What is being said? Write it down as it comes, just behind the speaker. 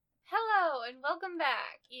and welcome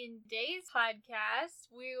back. In today's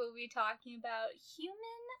podcast, we will be talking about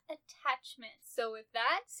human attachment. So with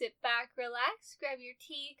that, sit back, relax, grab your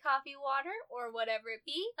tea, coffee, water, or whatever it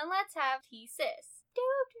be, and let's have tea sis.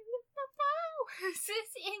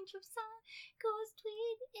 Sis intro song goes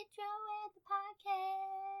between the intro and the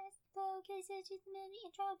podcast. Okay, so just a minute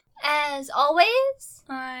intro. As always,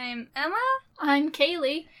 I'm Emma. I'm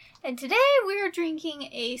Kaylee. And today we're drinking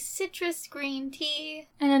a citrus green tea.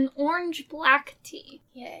 And an orange black tea.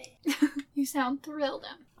 Yay. You sound thrilled,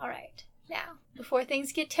 Em. Alright, now, before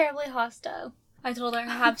things get terribly hostile, I told her I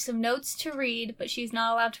have some notes to read, but she's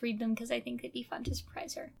not allowed to read them because I think it'd be fun to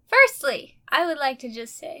surprise her. Firstly, I would like to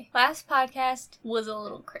just say, last podcast was a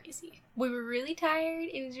little crazy. We were really tired,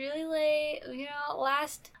 it was really late,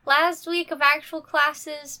 last week of actual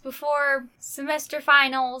classes before semester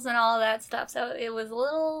finals and all of that stuff, so it was a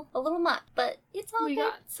little much, but it's all We good.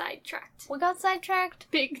 got sidetracked. We got sidetracked,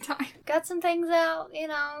 Big time. got some things out,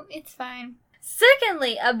 it's fine.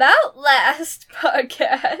 Secondly, about last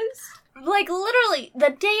podcast, literally,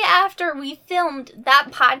 the day after we filmed that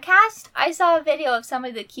podcast, I saw a video of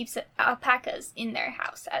somebody that keeps alpacas in their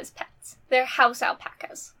house as pets. Their house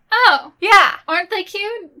alpacas. Oh, Yeah, aren't they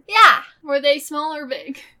cute? yeah. Were they small or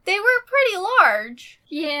big? They were pretty large.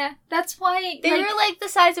 Yeah, that's why They were like the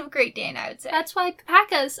size of a Great Dane, I would say. That's why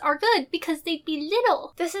alpacas are good, because they'd be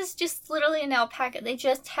little. This is just literally an alpaca. They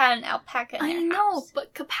just had an alpaca in their I know, house.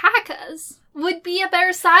 but alpacas would be a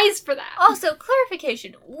better size for that. Also,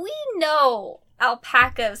 clarification. We know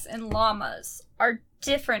alpacas and llamas are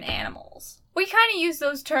different animals. We kind of used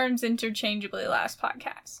those terms interchangeably last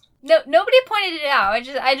podcast. No, nobody pointed it out.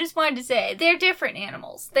 I just wanted to say they're different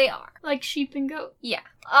animals. They are. Like sheep and goat. Yeah.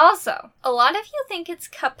 Also, a lot of you think it's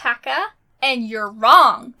capaca, and you're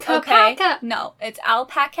wrong. Okay? Capaca. No, it's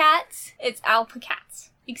alpacats. It's alpacats.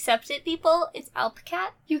 Accept it, people. It's alpacat.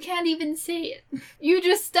 You can't even say it. You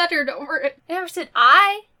just stuttered over it. I never said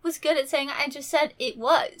I was good at saying it. I just said it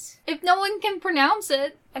was. If no one can pronounce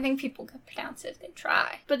it, I think people can pronounce it if they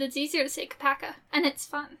try. but it's easier to say capaca, and it's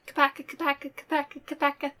fun. Capaca, capaca, capaca,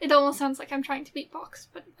 capaca. It almost sounds like I'm trying to beatbox,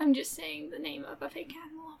 but I'm just saying the name of a fake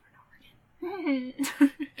animal over and over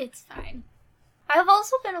again. It's fine. I've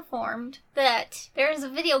also been informed that there is a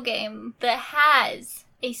video game that has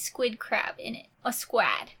a squid crab in it. A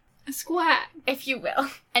squad, A squat. if you will.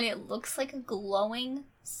 And it looks like a glowing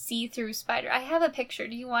see-through spider. I have a picture.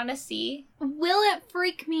 Do you want to see? Will it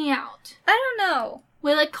freak me out? I don't know.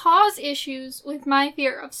 Will it cause issues with my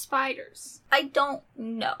fear of spiders? I don't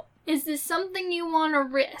know. Is this something you want to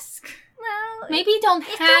risk? Well, Maybe don't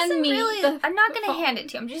it hand doesn't me really... the I'm not going to phone. hand it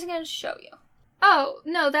to you. I'm just going to show you. Oh,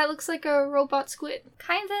 no, that looks like a robot squid.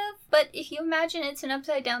 Kind of. But if you imagine it's an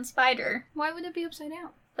upside-down spider... Why would it be upside down?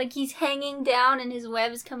 Like he's hanging down and his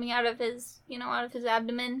web is coming out of his, out of his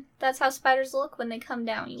abdomen. That's how spiders look when they come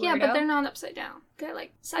down, you Yeah, weirdo. but they're not upside down. They're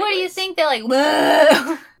like sideways. What do you think? They're like,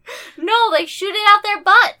 whoa! No, they shoot it out their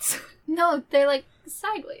butts! No, they're like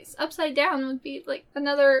sideways. Upside down would be like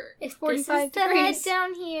another If 45 this is the degrees. head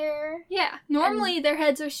down here... Yeah, normally their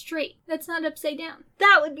heads are straight. That's not upside down.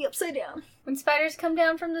 That would be upside down. When spiders come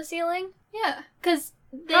down from the ceiling? Yeah, because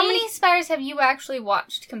How many spiders have you actually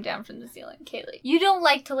watched come down from the ceiling, Kaylee? You don't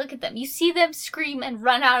like to look at them. You see them scream and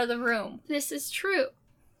run out of the room. This is true.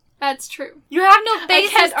 That's true. You have no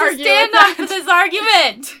basis can't to argue stand with on that. for this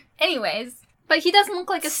argument! Anyways, But he doesn't look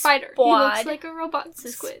like a spider. He Squad. looks like a robot it's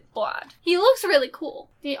a squid. squad. He looks really cool.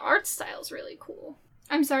 The art style's really cool.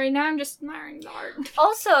 I'm sorry, now I'm just admiring the art.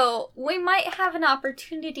 Also, we might have an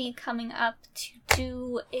opportunity coming up to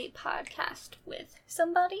do a podcast with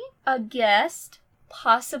somebody, a guest,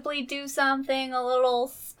 possibly do something a little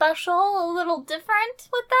special, a little different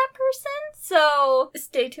with that person. So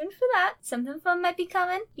stay tuned for that. Something fun might be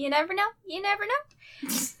coming. You never know. You never know.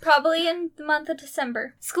 Probably in the month of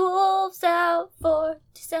December. School's out for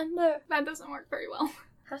December. That doesn't work very well.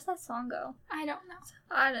 How does that song go? I don't know.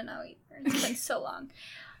 I don't know either. It's been so long.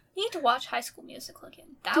 You need to watch High School Musical again.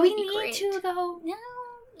 That Do would we be need great. to, though? No,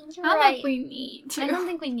 you're I don't right. think we need to. I don't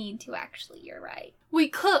think we need to, actually. You're right. We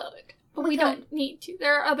could, but We we could. don't need to.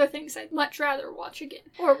 There are other things I'd much rather watch again.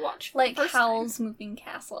 Or watch for Like the first Howl's Moving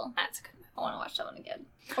Castle. time. That's a good one. I want to watch that one again.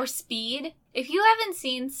 Or Speed. If you haven't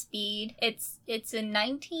seen Speed, it's a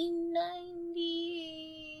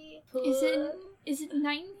 1990... Is it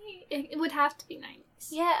 90? It would have to be 90s.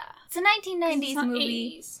 Yeah. It's a 1990s It's not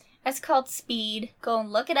movie. 80s. It's called Speed. Go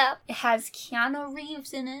and look it up. It has Keanu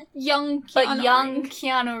Reeves in it. Young Keanu But young Reeves.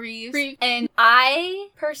 Keanu Reeves. Reeves. And I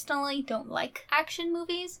personally don't like action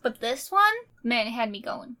movies, but this one, man, it had me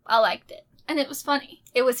going. I liked it. and it was funny.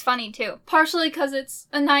 It was funny, too. Partially because it's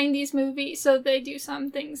a 90s movie, so they do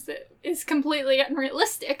some things that is completely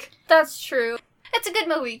unrealistic. That's true. It's a good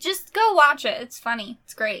movie. Just go watch it. It's funny.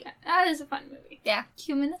 It's great. That is a fun movie. Yeah.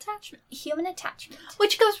 Human Attachment. Human Attachment.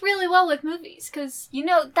 Which goes really well with movies, because... You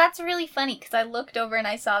know, that's really funny, because I looked over and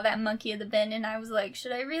I saw that monkey in the bin, and I was like,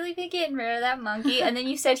 should I really be getting rid of that monkey? And then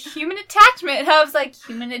you said human attachment, and I was like,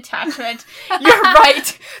 human attachment. You're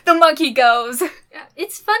right. The monkey goes. Yeah.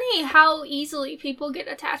 It's funny how easily people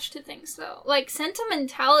get attached to things, though. Like,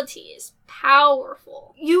 sentimentality is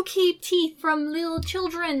powerful. You keep teeth from little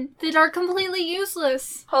children that are completely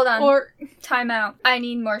useless. Hold on. Or... Time out. I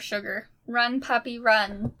need more sugar. Run, puppy,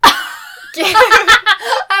 run.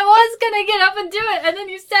 I was gonna get up and do it, and then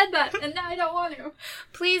you said that, and now I don't want to.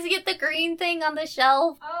 Please get the green thing on the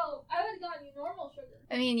shelf. Oh, I would have gotten you normal sugar.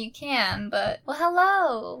 I mean, you can, but... Well,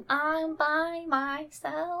 hello. I'm by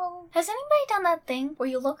myself. Has anybody done that thing where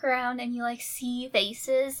you look around and you, like, see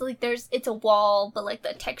faces? Like, it's a wall, but, like,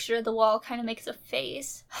 the texture of the wall kind of makes a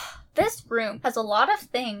face. This room has a lot of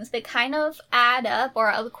things that kind of add up, or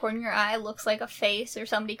out of the corner of your eye looks like a face or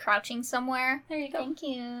somebody crouching somewhere. There you go. Thank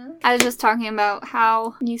you. I was just talking about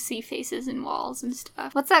how you see faces in walls and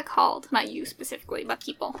stuff. What's that called? Not you specifically, but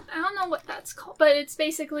people. I don't know what that's called, but it's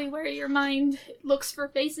basically where your mind looks for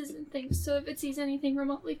faces and things, so if it sees anything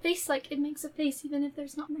remotely face-like, it makes a face even if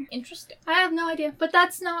there's not there. Interesting. I have no idea, but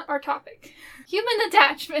that's not our topic. Human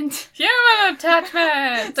attachment. Human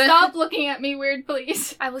attachment! Stop looking at me weird,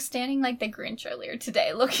 please. I was standing like the Grinch earlier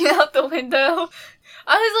today, looking out the window.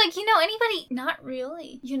 I was like, anybody... Not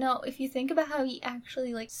really. If you think about how he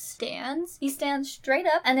actually, like, stands, he stands straight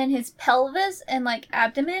up, and then his pelvis and, like,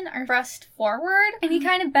 abdomen are thrust forward, and he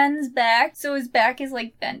kind of bends back, so his back is,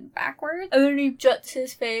 like, bent backwards, and then he juts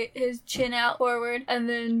his chin out forward, and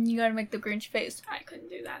then you gotta make the Grinch face. I couldn't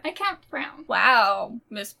do that. I can't frown. Wow,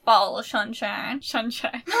 Miss Ball of Sunshine.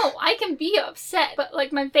 Sunshine. No, I can be upset, but,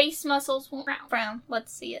 like, my face muscles won't frown. Frown.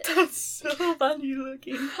 Let's see it. That's so funny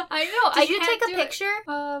looking. I know. Did you take a picture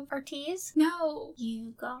of Ortiz? No.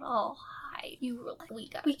 You got all high. You were like,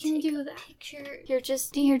 we can do that. Picture.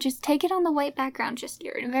 Just take it on the white background. Just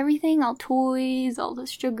get rid of everything, all toys, all the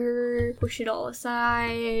sugar. Push it all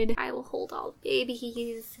aside. I will hold all the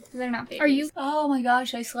babies. They're not babies. Are you? Oh my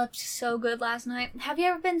gosh, I slept so good last night. Have you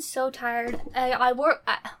ever been so tired? I woke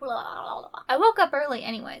up early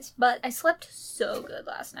anyways, but I slept so good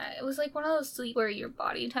last night. It was like one of those sleep where your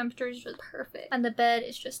body temperature is just perfect, and the bed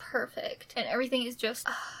is just perfect, and everything is just,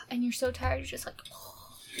 and you're so tired, you're just like,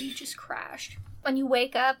 you just crashed. When you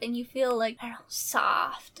wake up and you feel like, I don't know,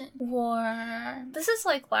 soft and warm. This is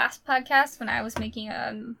like last podcast when I was making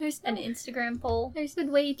an Instagram poll. There's a good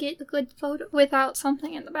way to get a good photo without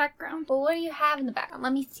something in the background. Well, what do you have in the background?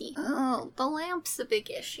 Let me see. Oh, the lamp's a big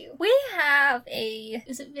issue. We have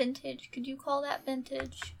is it vintage? Could you call that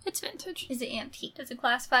vintage? It's vintage. Is it antique? Does it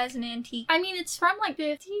classify as an antique? I mean, it's from like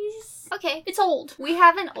 50s. Okay. It's old. We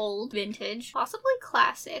have an old vintage, possibly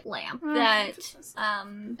classic lamp that,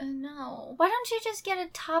 no. Why don't you just get a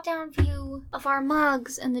top-down view of our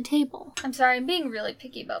mugs and the table? I'm sorry, I'm being really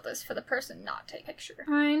picky about this for the person not to take a picture.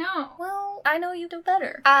 I know. Well, I know you do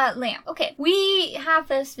better. Lamp. Okay, we have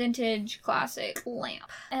this vintage classic lamp.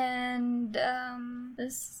 And,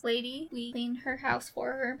 this lady, we cleaned her house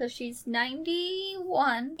for her, so she's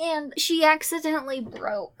 91, and she accidentally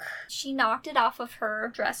broke. She knocked it off of her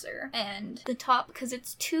dresser, and the top, because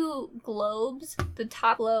it's two globes, the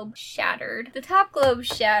top globe shattered. The top globe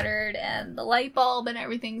shattered, and the light bulb and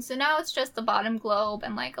everything, so now it's just the bottom globe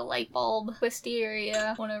and like a light bulb twisty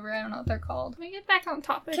area, whatever, I don't know what they're called. Let me get back on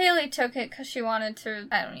topic. Kaylee took it because she wanted to,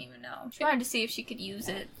 I don't even know. She wanted to see if she could use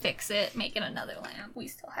it, fix it, make it another lamp. We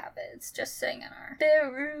still have it. It's just sitting in our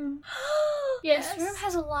spare room. Yes. This room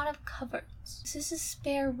has a lot of cupboards. This is a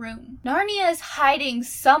spare room. Narnia is hiding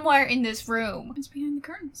somewhere in this room. It's behind the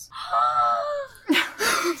curtains. I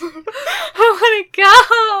want to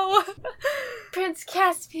go! Prince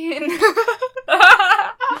Caspian.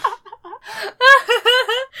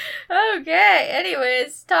 Okay,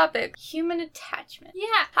 anyways, topic. Human attachment.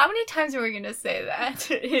 Yeah. How many times are we going to say that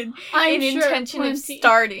in I'm sure intention plenty. of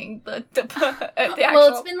starting the actual...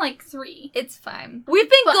 Well, it's been like 3. It's fine. We've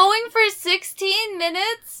been going for 16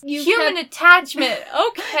 minutes? Human attachment.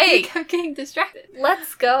 Okay. You kept getting distracted.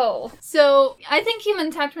 Let's go. So, I think human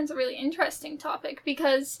attachment's a really interesting topic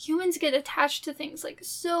because humans get attached to things like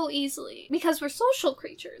so easily because we're social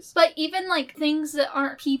creatures. But even like things that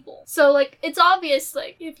aren't people. So like, it's obvious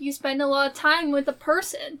like if you spend a lot of time with a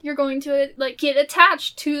person, you're going to get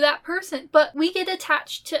attached to that person. But we get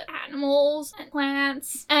attached to animals and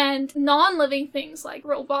plants and and non-living things like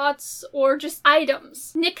robots or just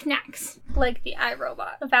items, knickknacks. Like the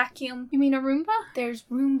iRobot. The vacuum. You mean a Roomba? There's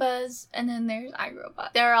Roombas, and then there's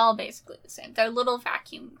iRobot. They're all basically the same. They're little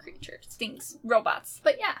vacuum creatures. Things. Robots.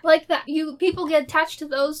 But yeah, like that. People get attached to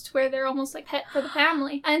those to where they're almost like pet for the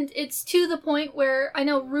family. And it's to the point where I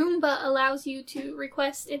know Roomba allows you to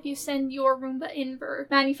request if you send your Roomba in for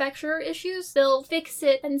manufacturer issues, they'll fix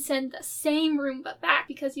it and send the same Roomba back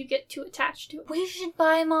because you get too attached to it. We should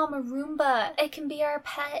buy Mom a Roomba. It can be our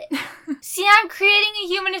pet. See, I'm creating a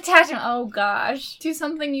human attachment. Oh gosh. To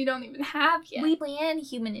something you don't even have yet. We plan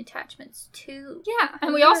human attachments too. Yeah, and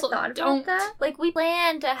Have we you also ever thought don't. about that? Like, we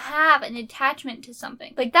plan to have an attachment to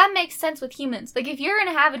something. Like, that makes sense with humans. Like, if you're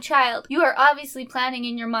gonna have a child, you are obviously planning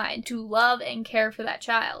in your mind to love and care for that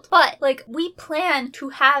child. But, like, we plan to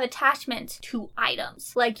have attachments to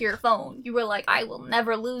items. Like your phone. You were like, I will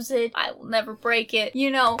never lose it. I will never break it.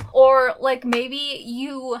 You know? Or, like, maybe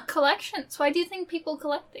you... Collections. Why do you think people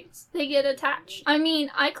collect things? They get attached. I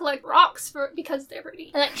mean, I collect rocks because they're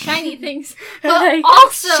pretty. I like shiny things. But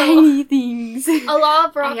also... shiny things. A lot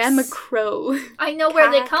of rocks. I am a crow. I know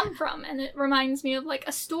where they Cat. come from, and it reminds me of like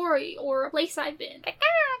a story or a place I've been.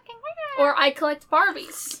 Or I collect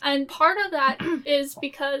Barbies. And part of that is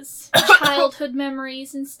because childhood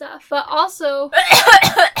memories and stuff. But also...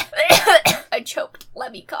 I choked.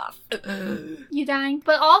 Let me cough. You dying?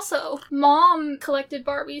 But also, Mom collected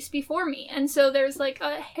Barbies before me. And so there's like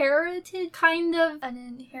a inherited kind of An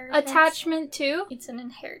inheritance. attachment too. It's an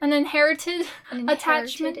inheritance. An inherited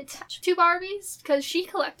attachment attachment. to Barbies because she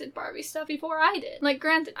collected Barbie stuff before I did. Like,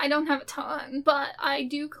 granted, I don't have a ton, but I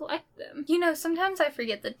do collect them. You know, sometimes I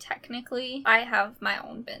forget that technically I have my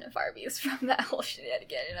own bin of Barbies from that whole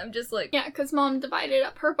shenanigan, and I'm just like... Yeah, because Mom divided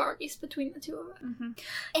up her Barbies between the two of us. Mm-hmm.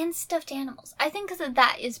 And stuffed animals. I think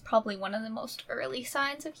that is probably one of the most early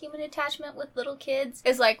signs of human attachment with little kids,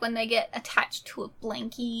 is like when they get attached to a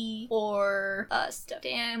blankie or a stuffed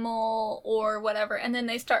animal or whatever, and then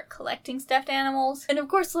they start collecting stuffed animals. And of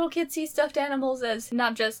course, little kids see stuffed animals as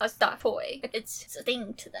not just a stuffed toy. It's a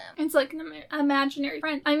thing to them. It's like an imaginary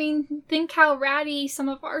friend. I mean, think how ratty some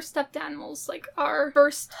of our stuffed animals, like our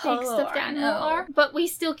first big stuffed I animal know. are, but we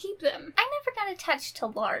still keep them. I never got attached to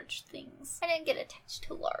large things. I didn't get attached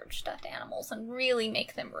to large stuffed animals and really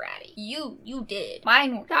make them ratty. You did.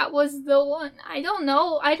 Mine were. That was the one. I don't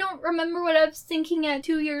know. I don't remember what I was thinking at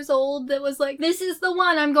 2 years old that was like, this is the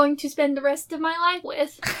one I'm going to spend the rest of my life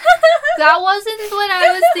with. That wasn't what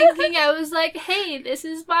I was thinking. I was like, hey, this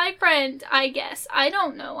is my friend, I guess. I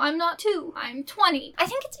don't know. I'm not 2. I'm 20. I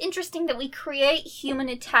think it's interesting that we create human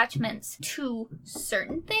attachments to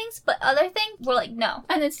certain things, but other things, we're like, no.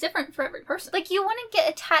 And it's different for every person. Like, you wouldn't get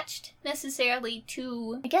attached necessarily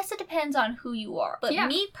to... I guess it depends on who you are. But Yeah.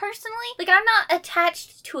 me, personally, like, I'm not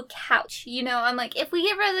attached to a couch, you know? I'm like, if we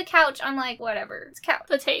get rid of the couch, I'm like, whatever. It's couch.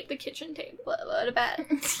 The kitchen table. What about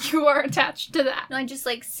it? You are attached to that. No, I just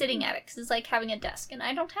like sitting at it because it's like having a desk, and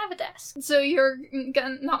I don't have a desk. So you're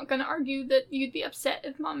not gonna argue that you'd be upset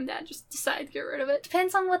if Mom and Dad just decide to get rid of it?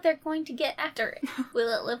 Depends on what they're going to get after it.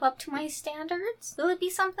 Will it live up to my standards? Will it be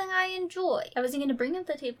something I enjoy? I wasn't going to bring up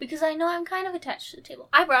the table because I know I'm kind of attached to the table.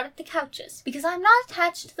 I brought up the couches because I'm not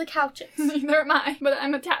attached to the couches. Neither am I, but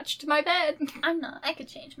I'm attached to my bed. I'm not. I could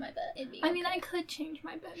change my bed. It'd be I mean, okay. I could change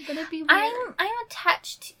my bed, but it'd be weird. I'm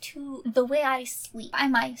attached to the way I sleep by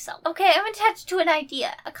myself. Okay, I'm attached to an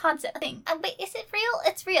idea, a concept, a thing. Wait, is it real?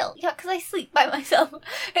 It's real. Yeah, because I sleep by myself.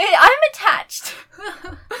 I'm attached.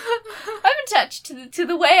 I'm attached to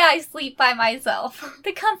the way I sleep by myself.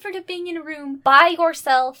 The comfort of being in a room by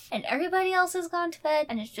yourself and everybody else has gone to bed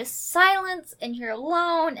and it's just silence and you're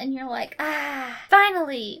alone and you're like,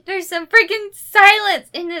 finally, there's some freaking silence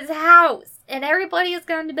in this house. And everybody has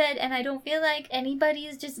gone to bed, and I don't feel like anybody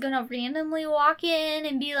is just gonna randomly walk in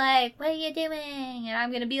and be like, what are you doing? And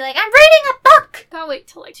I'm gonna be like, I'm reading a book! I'll wait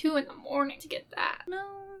till like 2 a.m. to get that. No.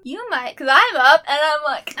 You might, because I'm up, and I'm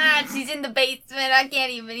like, she's in the basement, I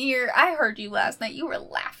can't even hear. I heard you last night. You were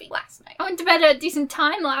laughing last night. I went to bed at a decent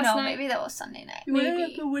time last No, night. maybe that was Sunday night.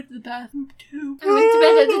 Maybe. I went to the bathroom too. I went to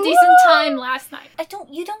bed at a decent time last night.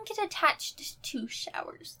 You don't get attached to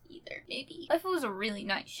showers either, maybe. If it was a really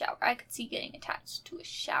nice shower, I could see getting attached to a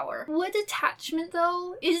shower. Would attachment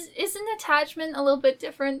though, isn't attachment a little bit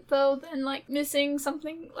different though than like missing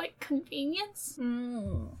something like convenience?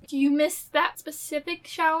 Do you miss that specific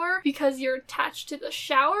shower because you're attached to the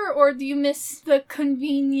shower, or do you miss the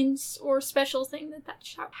convenience or special thing that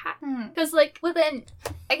shower had? Because like, Well then,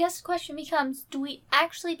 I guess the question becomes, do we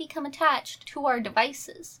actually become attached to our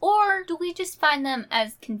devices? Or do we just find them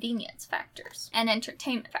as convenience factors and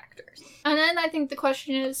entertainment factors? And then I think the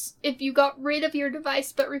question is, if you got rid of your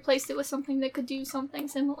device but replaced it with something that could do something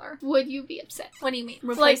similar, would you be upset? What do you mean?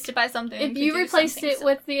 Replaced it by something? If you replaced it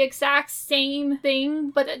with the exact same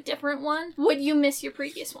thing but a different one, would you miss your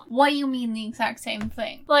previous one? What do you mean the exact same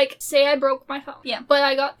thing? Like, say I broke my phone. Yeah. But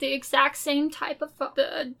I got the exact same type of phone.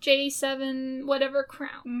 The J7 whatever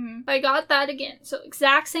Crown. Mm-hmm. I got that again. So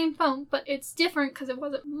exact same phone, but it's different because it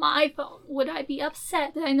wasn't my phone. Would I be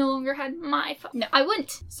upset that I no longer had my phone? No. I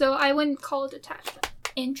wouldn't. So I wouldn't call it attachment.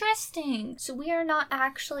 Interesting. So we are not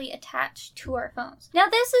actually attached to our phones. Now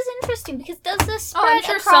this is interesting because does this spread I'm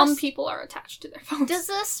sure across... some people are attached to their phones. Does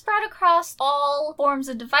this spread across all forms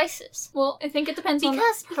of devices? Well, I think it depends on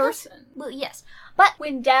the person. Well, yes. But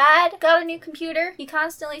when Dad got a new computer, he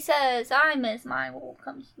constantly says, I miss my old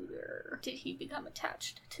computer. Did he become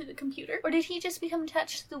attached to the computer? Or did he just become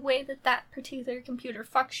attached to the way that that particular computer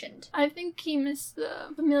functioned? I think he missed the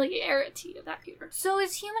familiarity of that computer. So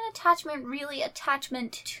is human attachment really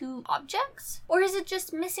attachment to objects? Or is it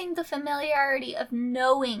just missing the familiarity of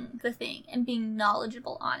knowing the thing and being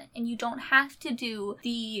knowledgeable on it? And you don't have to do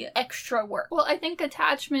the extra work. Well, I think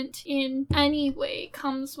attachment in any way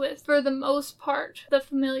comes with, for the most part, the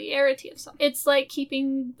familiarity of something. It's like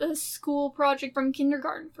keeping the school project from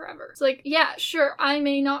kindergarten forever. It's like, yeah, sure, I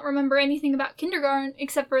may not remember anything about kindergarten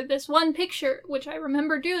except for this one picture, which I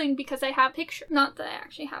remember doing because I have a picture. Not that I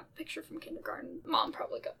actually have a picture from kindergarten. Mom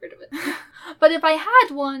probably got rid of it. But if I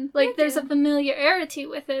had one, like, there's a familiarity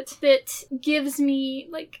with it that gives me,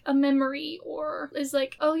 like, a memory or is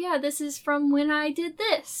like, oh yeah, this is from when I did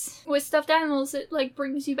this. With stuffed animals, it, like,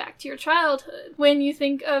 brings you back to your childhood. When you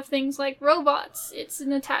think of things like robots, it's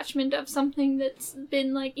an attachment of something that's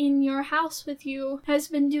been, like, in your house with you, has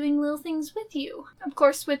been doing little things with you. Of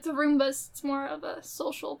course, with the Roombas, it's more of a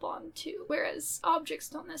social bond, too, whereas objects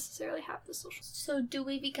don't necessarily have the social. So do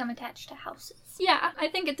we become attached to houses? Yeah, I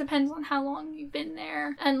think it depends on how long you've been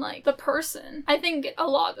there and, like, the person. I think a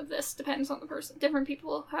lot of this depends on the person. Different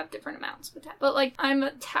people have different amounts of attachment. But, like, I'm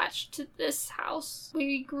attached to this house.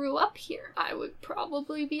 We grew up here. I would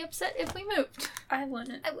probably be upset if we moved. I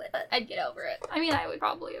wouldn't. I would, but I'd get over it. I mean, I would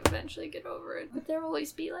probably eventually get over it. But there will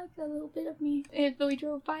always be, like, a little bit of me. If we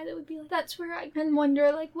drove by, that would be like, that's where I can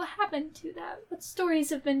wonder, like, what happened to that? What stories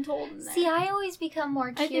have been told in there? See, I always become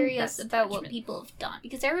more curious about what attachment. people have done.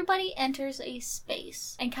 Because everybody enters a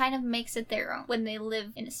space and kind of makes it their own when they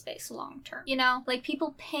live in a space long term. You know? Like,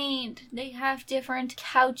 people paint. They have different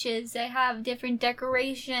couches. They have different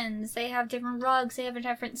decorations. They have different rugs. They have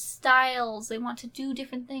different styles. They want to do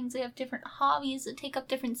different things. They have different hobbies that take up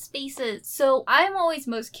different spaces. So I'm always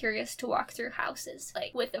most curious to walk through houses.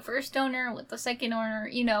 Like, with the first owner, with the second owner,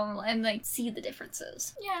 you know, and, like, see the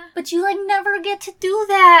differences. Yeah. But you, like, never get to do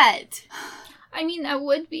that! I mean, that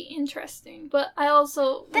would be interesting, but I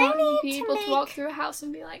also want to be able to walk through a house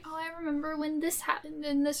and be like, oh, I remember when this happened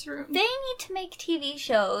in this room. They need to make TV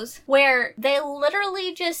shows where they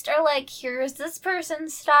literally just are like, here's this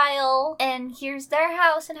person's style, and here's their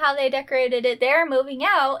house and how they decorated it. They're moving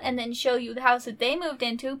out, and then show you the house that they moved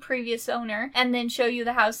into, previous owner, and then show you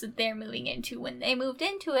the house that they're moving into when they moved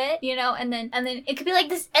into it, you know, and then it could be like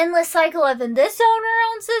this endless cycle of, and this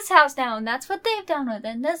owner owns this house now, and that's what they've done with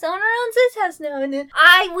it, and this owner owns this house now, and then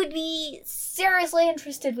I would be seriously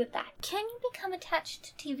interested with that. Can you become attached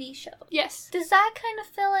to TV shows? Yes. Does that kind of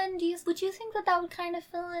fill in, would you think that would kind of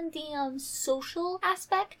fill in the social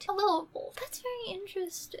aspect? A little of both. That's very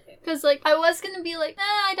interesting. Because, like, I was gonna be like,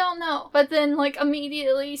 I don't know. But then, like,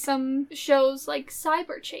 immediately some shows like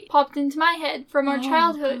Cyber Chase popped into my head from our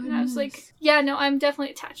childhood. Goodness. And I was like, yeah, no, I'm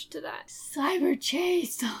definitely attached to that. Cyber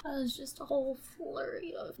Chase. That was just a whole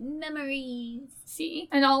flurry of memories. See?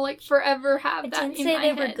 And I'll, like, forever have that in my head. I didn't say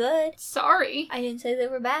they were good. Sorry. I didn't say they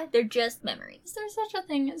were bad. They're just memories. Is there such a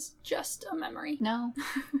thing as just a memory? No.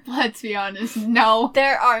 Let's be honest, no.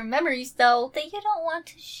 There are memories, though, that you don't want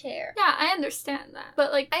to share. Yeah, I understand that.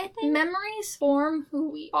 But, like, I think memories form who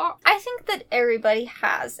we are. I think that everybody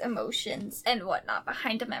has emotions and whatnot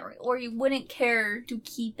behind a memory, or you wouldn't care to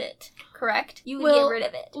keep it. Correct? You would get rid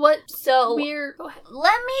of it. So go ahead.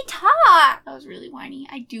 Let me talk. That was really whiny.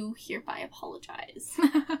 I do hereby apologize.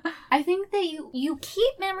 I think that you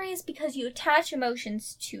keep memories because you attach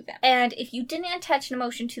emotions to them. And if you didn't attach an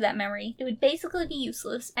emotion to that memory, it would basically be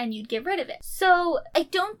useless and you'd get rid of it. So I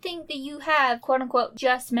don't think that you have, quote unquote,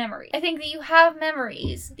 just memory. I think that you have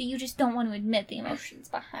memories that you just don't want to admit the emotions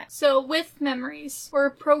behind. So with memories,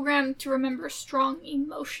 we're programmed to remember strong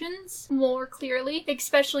emotions more clearly,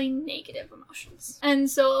 especially negative negative emotions. And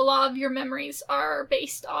so a lot of your memories are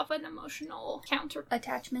based off an emotional counter.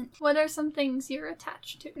 Attachment. What are some things you're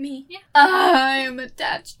attached to? Me? Yeah. I'm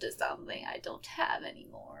attached to something I don't have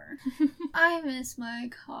anymore. I miss my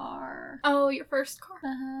car. Oh, your first car.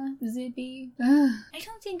 Zippy. I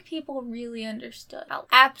don't think people really understood how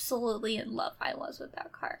absolutely in love I was with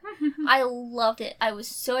that car. I loved it. I was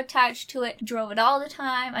so attached to it. Drove it all the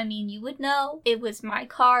time. I mean, you would know. It was my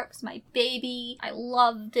car. It was my baby. I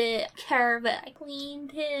loved it. Care of it. I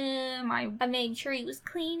cleaned him. I made sure he was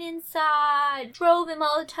clean inside. Drove him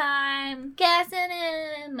all the time. Gas in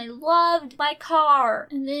him. I loved my car.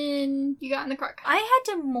 And then you got in the car. I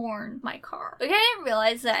had to mourn my car. Like, I didn't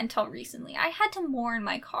realize that until recently. I had to mourn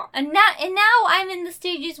my car. And now I'm in the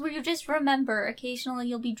stages where you just remember. Occasionally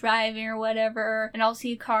you'll be driving or whatever, and I'll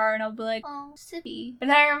see a car and I'll be like, oh, Sippy.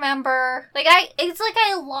 And I remember, it's like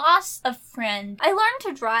I lost a friend. I learned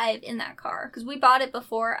to drive in that car, because we bought it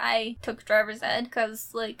before I took driver's ed,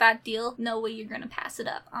 because, like, that deal, no way you're gonna pass it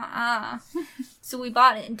up. So we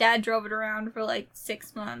bought it, and Dad drove it around for, like,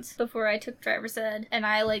 6 months before I took driver's ed, and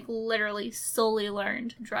I, like, literally solely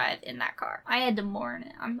learned to drive in that car. I had to mourn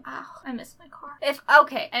it. I miss my car.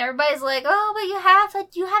 And everybody's like, oh, but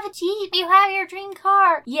you have a Jeep. You have your dream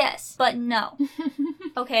car. Yes, but no.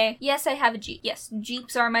 Okay, yes, I have a Jeep. Yes,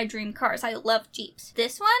 Jeeps are my dream cars. I love Jeeps.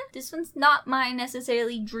 This one's not my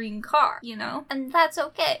necessarily dream car, you know? And that's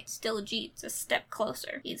okay. Still a Jeep. It's a step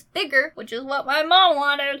closer. It's bigger, which is what my mom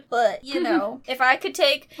wanted. But, you know, if I could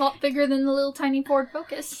take... A lot bigger than the little tiny Ford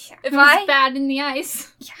Focus. Yeah. It was bad in the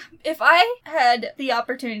ice. Yeah. If I had the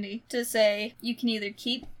opportunity to say, you can either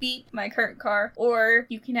keep Beep, my current car, or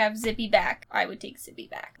you can have Zippy back, I would take Zippy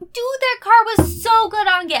back. Dude, that car was so good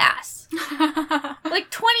on gas.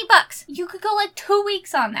 Like $20. You could go like 2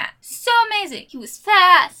 weeks on that. So amazing. He was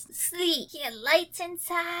fast, sleek. He had lights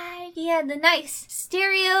inside. He had the nice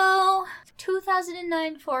stereo.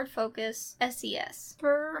 2009 Ford Focus SES.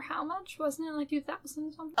 For how much? Wasn't it like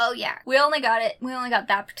 2,000 something? Oh yeah. We only got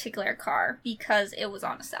that particular car because it was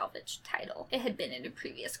on a salvage title. It had been in a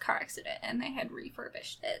previous car accident and they had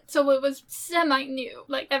refurbished it. So it was semi-new.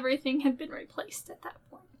 Like everything had been replaced at that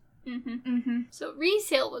point. So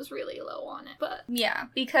resale was really low on it, but yeah,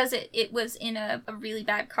 because it was in a really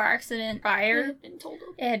bad car accident prior. It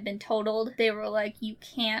had been totaled. They were like, you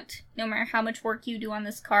can't, no matter how much work you do on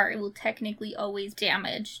this car, it will technically always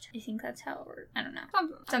damaged. I think that's how it worked. I don't know.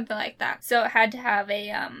 Something like that. So it had to have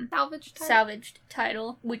a salvaged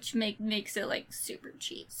title, which makes it like super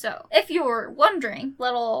cheap. So if you're wondering,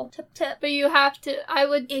 little tip. But you have to, I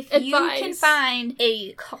would if advise. You can find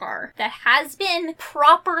a car that has been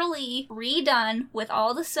properly redone with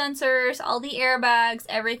all the sensors, all the airbags,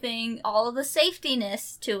 everything, all of the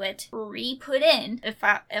safetiness to it, re-put in, if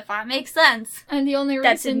that makes sense. And the only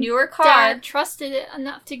that's a reason newer car Dad trusted it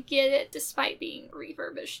enough to get it despite being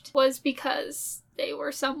refurbished was because they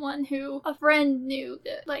were someone who a friend knew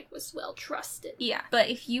that, like, was well trusted. Yeah, but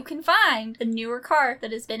if you can find a newer car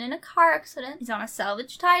that has been in a car accident, is on a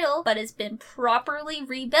salvage title, but has been properly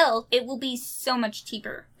rebuilt, it will be so much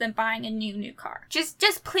cheaper than buying a new car. Just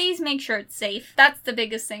please make sure it's safe. That's the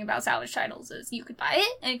biggest thing about salvage titles is you could buy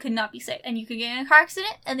it and it could not be safe. And you could get in a car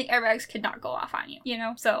accident and the airbags could not go off on you, you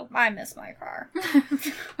know? So, I miss my car. I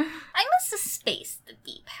miss the space the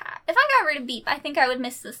Beep had. If I got rid of Beep, I think I would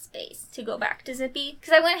miss the space to go back to Zippy,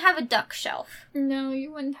 because I wouldn't have a duck shelf. No,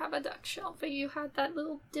 you wouldn't have a duck shelf, but you had that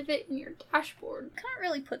little divot in your dashboard. Couldn't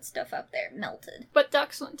really put stuff up there. Melted. But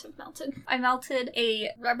ducks wouldn't have melted. I melted a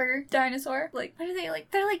rubber dinosaur. Like, what are they like?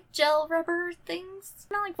 They're like gel rubber things.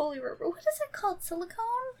 Not like fully rubber. What is it called? Silicone?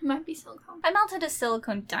 It might be silicone. I melted a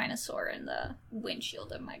silicone dinosaur in the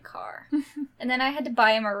windshield of my car. And then I had to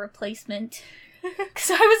buy him a replacement. Because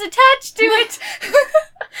I was attached to it.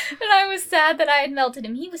 And I was sad that I had melted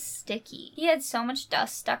him. He was sticky. He had so much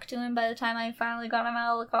dust stuck to him by the time I finally got him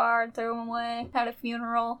out of the car and threw him away. Had a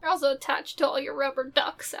funeral. You're also attached to all your rubber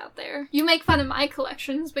ducks out there. You make fun of my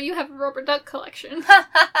collections, but you have a rubber duck collection.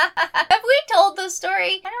 Have we told the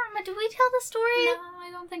story? I don't remember. Did we tell the story? No, I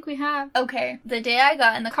don't think we have. Okay. The day I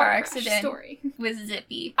got in the car accident story. with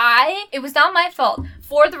Zippy. It was not my fault.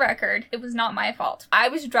 For the record, it was not my fault. I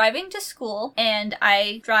was driving to school and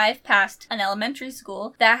I drive past an elementary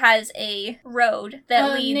school that has a road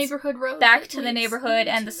that leads neighborhood road back to the neighborhood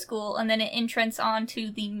and the school, and then an entrance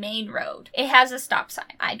onto the main road. It has a stop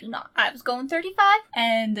sign. I do not. I was going 35,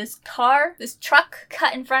 and this truck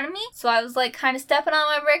cut in front of me, so I was like kind of stepping on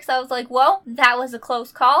my brakes. I was like, whoa, that was a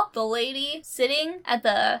close call. The lady sitting at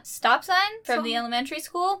the stop sign from the elementary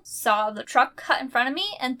school saw the truck cut in front of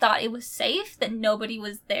me and thought it was safe, that nobody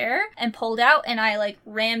was there, and pulled out, and I, like,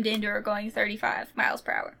 rammed into her going 35 miles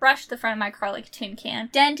per hour. Brushed the front of my car like a tin can,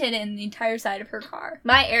 dented in the entire side of her car.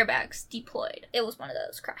 My airbags deployed. It was one of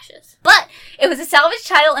those crashes. But it was a salvage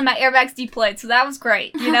title and my airbags deployed, so that was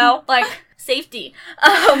great, you know? Like, safety.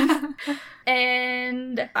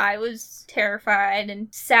 And I was terrified and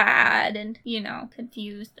sad and, you know,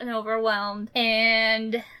 confused and overwhelmed.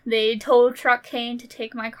 And the tow truck came to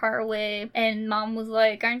take my car away. And Mom was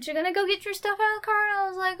like, aren't you gonna go get your stuff out of the car? And I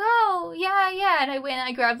was like, oh, yeah. And I went and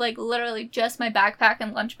I grabbed, like, literally just my backpack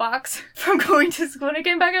and lunchbox from going to school. And I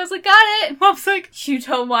came back and I was like, got it. And Mom's like, you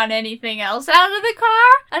don't want anything else out of the car?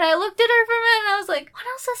 And I looked at her for a minute and I was like, what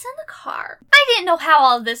else is in the car? I didn't know how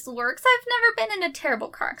all this works. I've never been in a terrible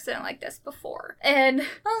car accident like this before. And I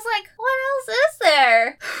was like, what else is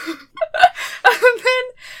there? And then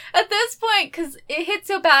at this point, because it hit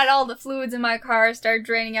so bad, all the fluids in my car started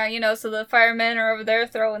draining out, you know, so the firemen are over there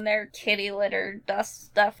throwing their kitty litter dust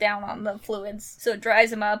stuff down on the fluids so it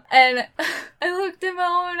dries them up. And I looked at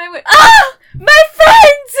Mom and I went, ah! My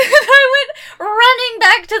fence! And I went running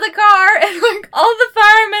back to the car, and like all the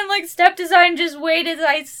firemen like stepped aside and just waited as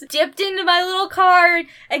I dipped into my little car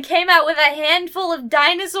and came out with a handful of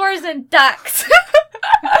dinosaurs and ducks.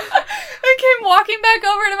 I came walking back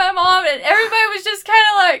over to my mom, and everybody was just kind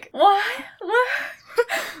of like, what?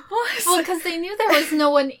 Well, because they knew there was no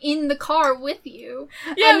one in the car with you.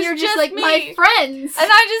 Yeah, and you're just like, me. my friends. And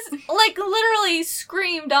I just, like, literally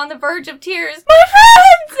screamed on the verge of tears, my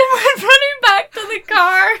friends! And went running back to the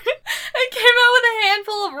car and came out with a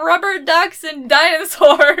handful of rubber ducks and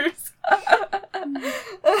dinosaurs.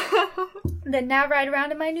 Then now ride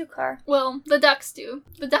around in my new car. Well, the ducks do.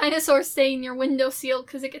 The dinosaurs stay in your window seal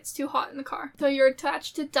because it gets too hot in the car. So you're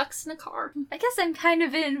attached to ducks in a car. I guess I'm kind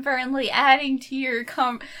of inadvertently adding to your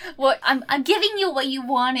I'm giving you what you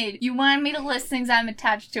wanted. You wanted me to list things I'm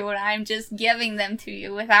attached to, and I'm just giving them to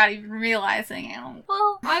you without even realizing it.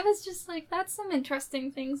 Well, I was just like, that's some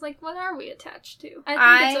interesting things. Like, what are we attached to?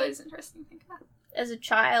 I think it's always interesting to think about. As a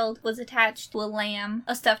child, was attached to a lamb,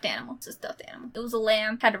 a stuffed animal. It's a stuffed animal. It was a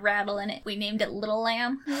lamb, had a rattle in it. We named it Little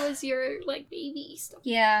Lamb. It was your, like, baby stuff.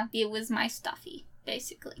 Yeah, it was my stuffy,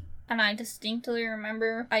 basically. And I distinctly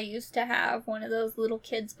remember I used to have one of those little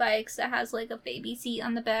kids' bikes that has, like, a baby seat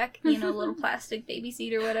on the back. You know, a little plastic baby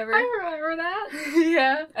seat or whatever. I remember that.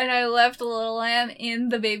 Yeah. And I left a Little Lamb in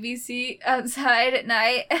the baby seat outside at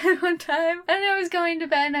night one time. And I was going to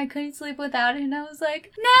bed and I couldn't sleep without it. And I was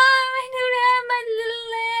like, no, I don't have my little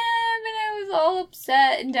lamb. And I was all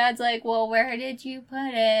upset. And Dad's like, well, where did you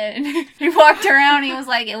put it? And he walked around and he was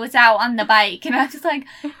like, it was out on the bike. And I was like,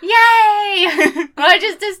 yay! I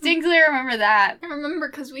just distinctly remember that. I remember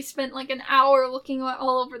because we spent like an hour looking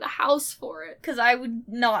all over the house for it. Because I would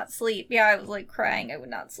not sleep. Yeah, I was like crying. I would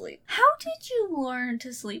not sleep. How did you learn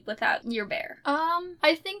to sleep without your bear?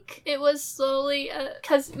 I think it was slowly,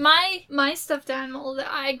 because my stuffed animal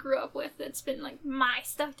that I grew up with, it's been like my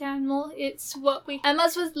stuffed animal, it's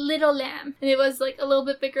Emma's was Little Lamb, and it was like a little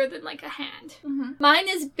bit bigger than like a hand. Mm-hmm. Mine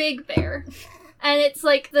is Big Bear. And it's,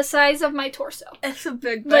 like, the size of my torso. It's a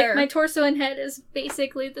big bear. Like, my torso and head is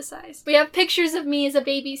basically the size. We have pictures of me as a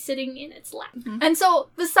baby sitting in its lap. Mm-hmm. And so,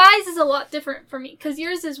 the size is a lot different for me, because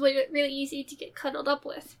yours is really easy to get cuddled up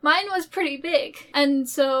with. Mine was pretty big. And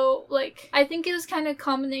so, like, I think it was kind of a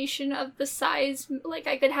combination of the size, like,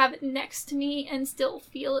 I could have it next to me and still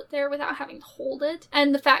feel it there without having to hold it.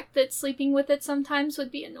 And the fact that sleeping with it sometimes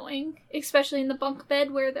would be annoying, especially in the bunk bed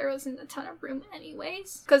where there wasn't a ton of room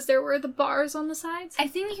anyways, because there were the bars on the sides. I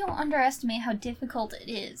think you underestimate how difficult it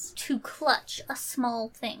is to clutch a small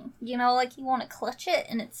thing. You know, like you want to clutch it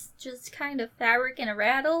and it's just kind of fabric and a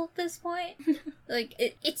rattle at this point. Like,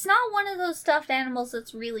 it's not one of those stuffed animals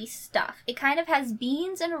that's really stuffed. It kind of has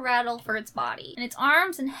beans and a rattle for its body, and its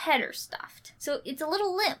arms and head are stuffed. So it's a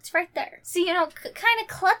little limp. It's right there. So, you know, kind of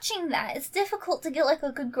clutching that, it's difficult to get, like,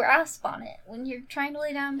 a good grasp on it when you're trying to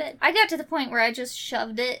lay down in bed. I got to the point where I just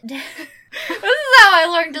shoved it. This is how I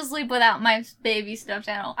learned to sleep without my baby stuffed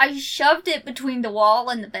animal. I shoved it between the wall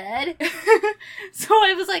and the bed. So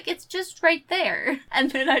I was like, it's just right there.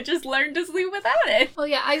 And then I just learned to sleep without it. Well,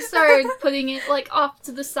 yeah, I started putting it, like, off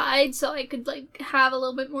to the side so I could, like, have a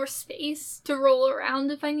little bit more space to roll around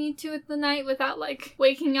if I need to at the night without, like,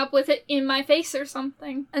 waking up with it in my face or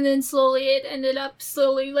something. And then slowly it ended up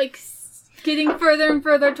like, getting further and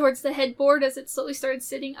further towards the headboard as it slowly started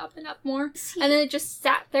sitting up and up more. See, And then it just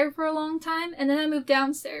sat there for a long time. And then I moved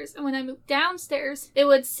downstairs. And when I moved downstairs, it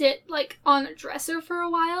would sit like on a dresser for a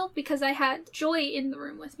while because I had Joy in the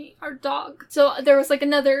room with me, our dog. So there was like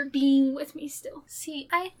another being with me still. See,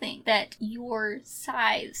 I think that your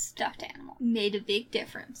size stuffed animal made a big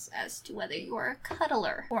difference as to whether you were a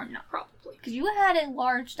cuddler or not. Probably. Because you had a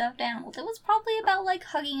large stuffed animal that was probably about like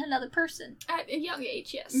hugging another person. At a young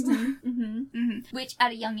age, yes. Which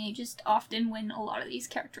at a young age is often when a lot of these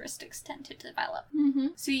characteristics tend to develop. Mm-hmm.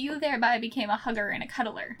 So you thereby became a hugger and a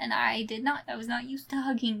cuddler. And I did not. I was not used to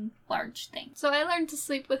hugging large things. So I learned to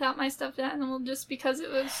sleep without my stuffed animal just because it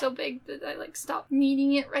was so big that I like stopped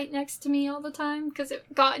needing it right next to me all the time because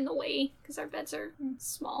it got in the way because our beds are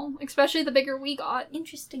small, especially the bigger we got.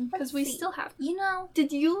 Interesting. Because we still have. You know,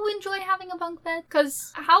 Did you enjoy having a bunk bed?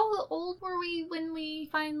 Because how old were we when we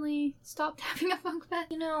finally stopped having a bunk bed?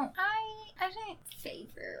 I didn't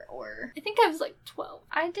favor or I think I was like 12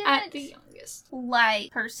 I didn't at the youngest.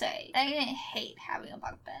 like per se. I didn't hate having a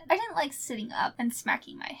bunk bed. I didn't like sitting up and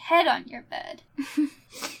smacking my head on your bed,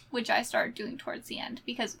 which I started doing towards the end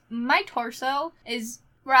because my torso is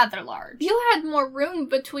rather large. You had more room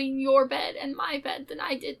between your bed and my bed than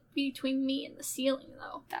I did between me and the ceiling,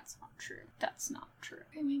 though. That's not true. That's not true.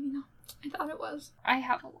 Okay, maybe not. I thought it was. I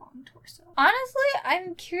have a long torso. Honestly,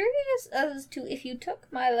 I'm curious as to if you took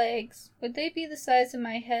my legs, would they be the size of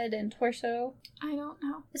my head and torso? I don't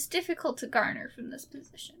know. It's difficult to garner from this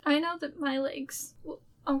position. I know that my legs...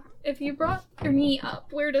 Oh, if you brought your knee up,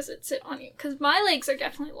 where does it sit on you? Because my legs are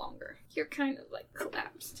definitely longer. You're kind of, like,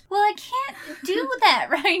 collapsed. Well, I can't do that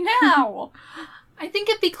right now. I think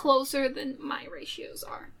it'd be closer than my ratios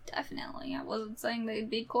are. Definitely. I wasn't saying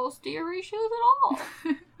they'd be close to your ratios at all.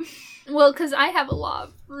 Well, because I have a lot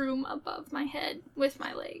of room above my head with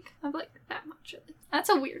my leg. I have, like, that much of it. That's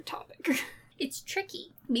a weird topic. It's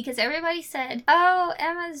tricky because everybody said, oh,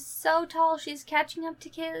 Emma's so tall, she's catching up to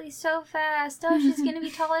Kaylee so fast. Oh, she's going to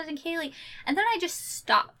be taller than Kaylee. And then I just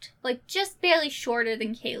stopped, like just barely shorter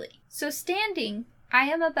than Kaylee. So standing, I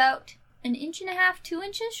am about 1.5 inches, 2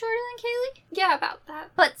 inches shorter than Kaylee. Yeah, about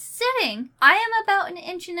that. But sitting, I am about 1.5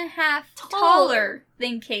 inches taller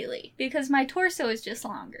than Kaylee because my torso is just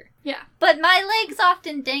longer. Yeah. But my legs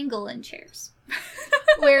often dangle in chairs.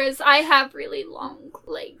 Whereas I have really long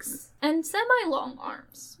legs and semi-long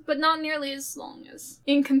arms, but not nearly as long as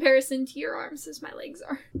in comparison to your arms as my legs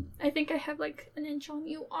are. I think I have like 1 inch on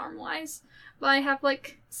you arm-wise, but I have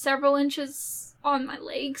like several inches on my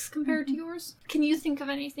legs compared to yours. Can you think of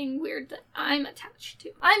anything weird that I'm attached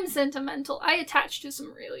to? I'm sentimental. I attach to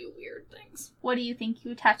some really weird things. What do you think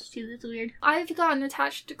you attach to that's weird? I've gotten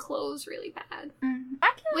attached to clothes really bad.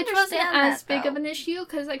 I can Which wasn't understand as that, big though. of an issue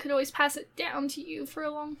because I could always pass it down to you for a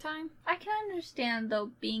long time. I can understand, though,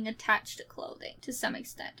 being attached to clothing to some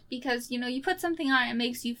extent. Because, you put something on, it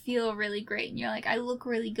makes you feel really great. And you're like, I look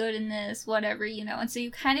really good in this, whatever, And so you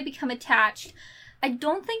kind of become attached. I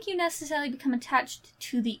don't think you necessarily become attached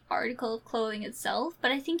to the article of clothing itself,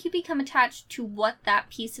 but I think you become attached to what that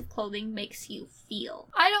piece of clothing makes you feel.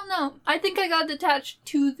 I don't know. I think I got attached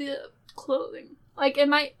to the clothing. Like,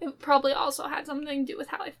 it probably also had something to do with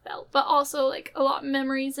how I felt. But also, like, a lot of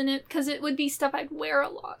memories in it, because it would be stuff I'd wear a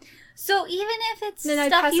lot. So even if it's Then I'd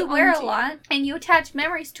stuff pass you it on wear to a you. lot, and you attach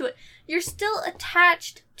memories to it, you're still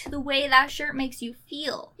attached to the way that shirt makes you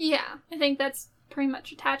feel. Yeah, I think that's pretty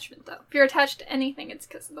much attachment, though. If you're attached to anything, it's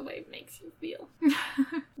because of the way it makes you feel.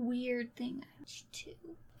 Weird thing attached to.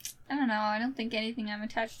 I don't know, I don't think anything I'm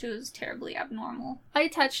attached to is terribly abnormal. I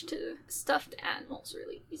attach to stuffed animals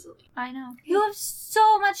really easily. I know. You have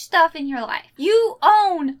so much stuff in your life. You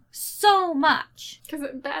own so much. Because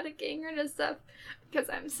I'm bad at getting rid of stuff. Because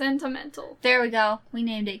I'm sentimental. There we go. We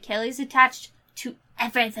named it. Kelly's attached to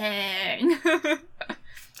everything.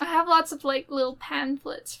 I have lots of, like, little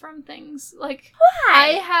pamphlets from things. Like,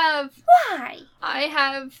 Why? I Why?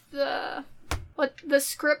 have the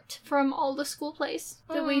script from all the school plays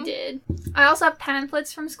that we did. I also have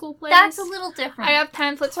pamphlets from school plays. That's a little different. I have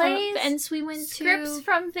pamphlets from Plays, events we went scripts to.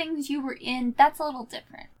 from things you were in. That's a little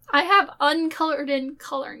different. I have uncolored in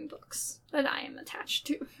coloring books that I am attached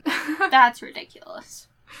to. That's ridiculous.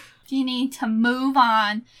 You need to move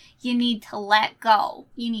on. You need to let go.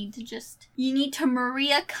 You need to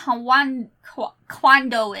Maria Kondo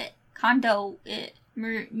it.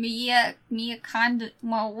 Maria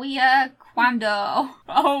Kondo.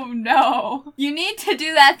 Oh no. You need to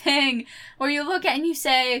do that thing where you look at it and you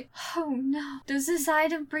say, oh no, does this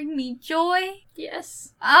item bring me joy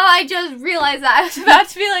Yes. Oh, I just realized that. I was about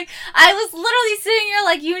to be like, I was literally sitting here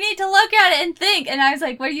like, you need to look at it and think. And I was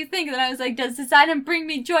like, what do you think? And then I was like, does this item bring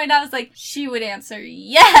me joy? And I was like, she would answer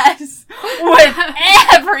yes. With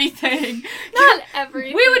everything. Not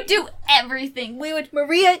everything. We would do everything. We would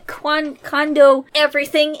Maria Kondo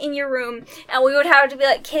everything in your room, and we would have to be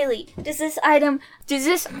like, Kaylee, does this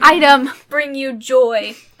item bring you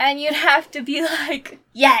joy? And you'd have to be like,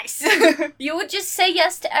 yes. You would just say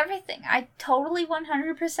yes to everything. I totally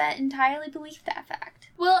 100% entirely believe that fact.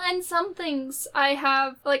 Well, and some things I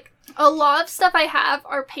have, like, a lot of stuff I have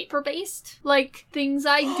are paper-based. Like, things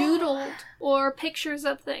I doodled, or pictures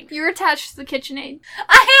of things. You're attached to the KitchenAid.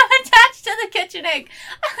 I am attached to the KitchenAid.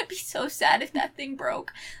 I would be so sad if that thing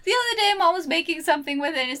broke. The other day, Mom was making something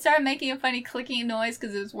with it, and it started making a funny clicking noise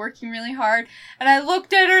because it was working really hard. And I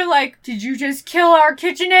looked at her like, did you just kill our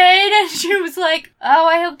KitchenAid? And she was like, oh,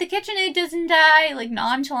 I hope the KitchenAid doesn't die. Like,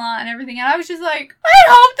 nonchalant and everything. And I was just like, I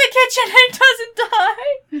hope the KitchenAid doesn't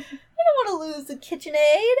die. I don't want to lose the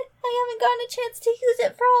KitchenAid. I haven't gotten a chance to use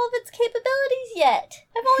it for all of its capabilities yet.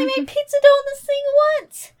 I've only made pizza dough in this thing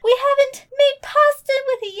once. We haven't made pasta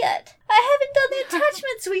with it yet. I haven't done the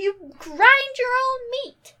attachments where you grind your own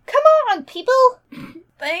meat. Come on, people.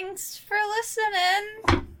 Thanks for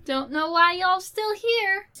listening. Don't know why y'all still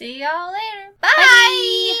here. See y'all later. Bye!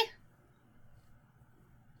 Bye.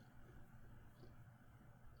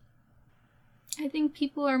 I think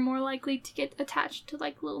people are more likely to get attached to,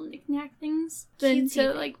 like, little knick-knack things than Cutesy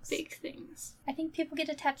to, like, things. big things. I think people get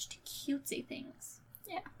attached to cutesy things.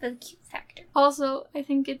 Yeah. The cute factor. Also, I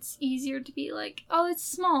think it's easier to be like, oh, it's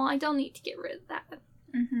small, I don't need to get rid of that.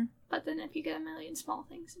 Mm-hmm. But then if you get a million small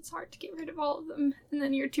things, it's hard to get rid of all of them, and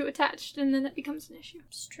then you're too attached, and then it becomes an issue.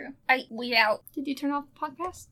 It's true. We out. Did you turn off the podcast?